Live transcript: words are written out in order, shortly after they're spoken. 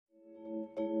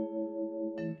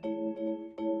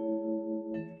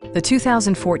the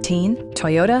 2014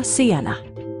 Toyota Sienna.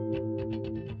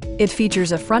 It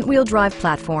features a front-wheel drive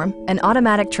platform, an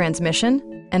automatic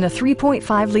transmission, and a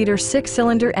 3.5-liter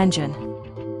six-cylinder engine.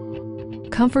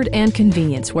 Comfort and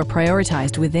convenience were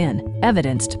prioritized within,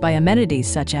 evidenced by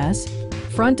amenities such as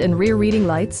front and rear reading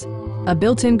lights, a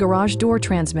built-in garage door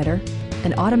transmitter,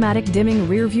 an automatic dimming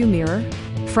rear-view mirror,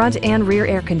 front and rear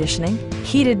air conditioning,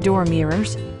 heated door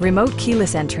mirrors, remote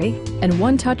keyless entry, and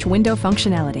one-touch window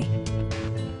functionality.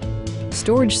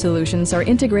 Storage solutions are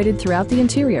integrated throughout the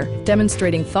interior,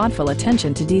 demonstrating thoughtful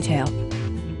attention to detail.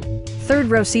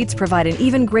 Third-row seats provide an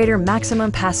even greater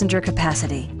maximum passenger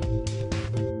capacity.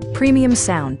 Premium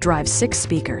sound drives 6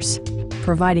 speakers,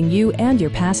 providing you and your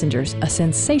passengers a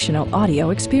sensational audio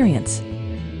experience.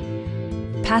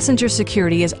 Passenger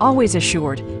security is always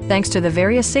assured thanks to the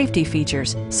various safety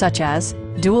features such as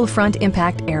dual front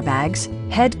impact airbags,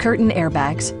 head curtain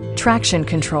airbags, traction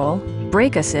control,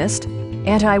 brake assist,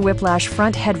 anti-whiplash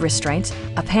front head restraints,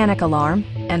 a panic alarm,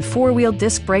 and 4-wheel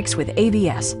disc brakes with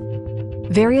ABS.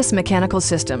 Various mechanical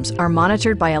systems are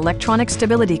monitored by electronic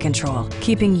stability control,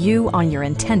 keeping you on your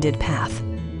intended path.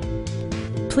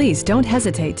 Please don't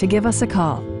hesitate to give us a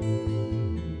call.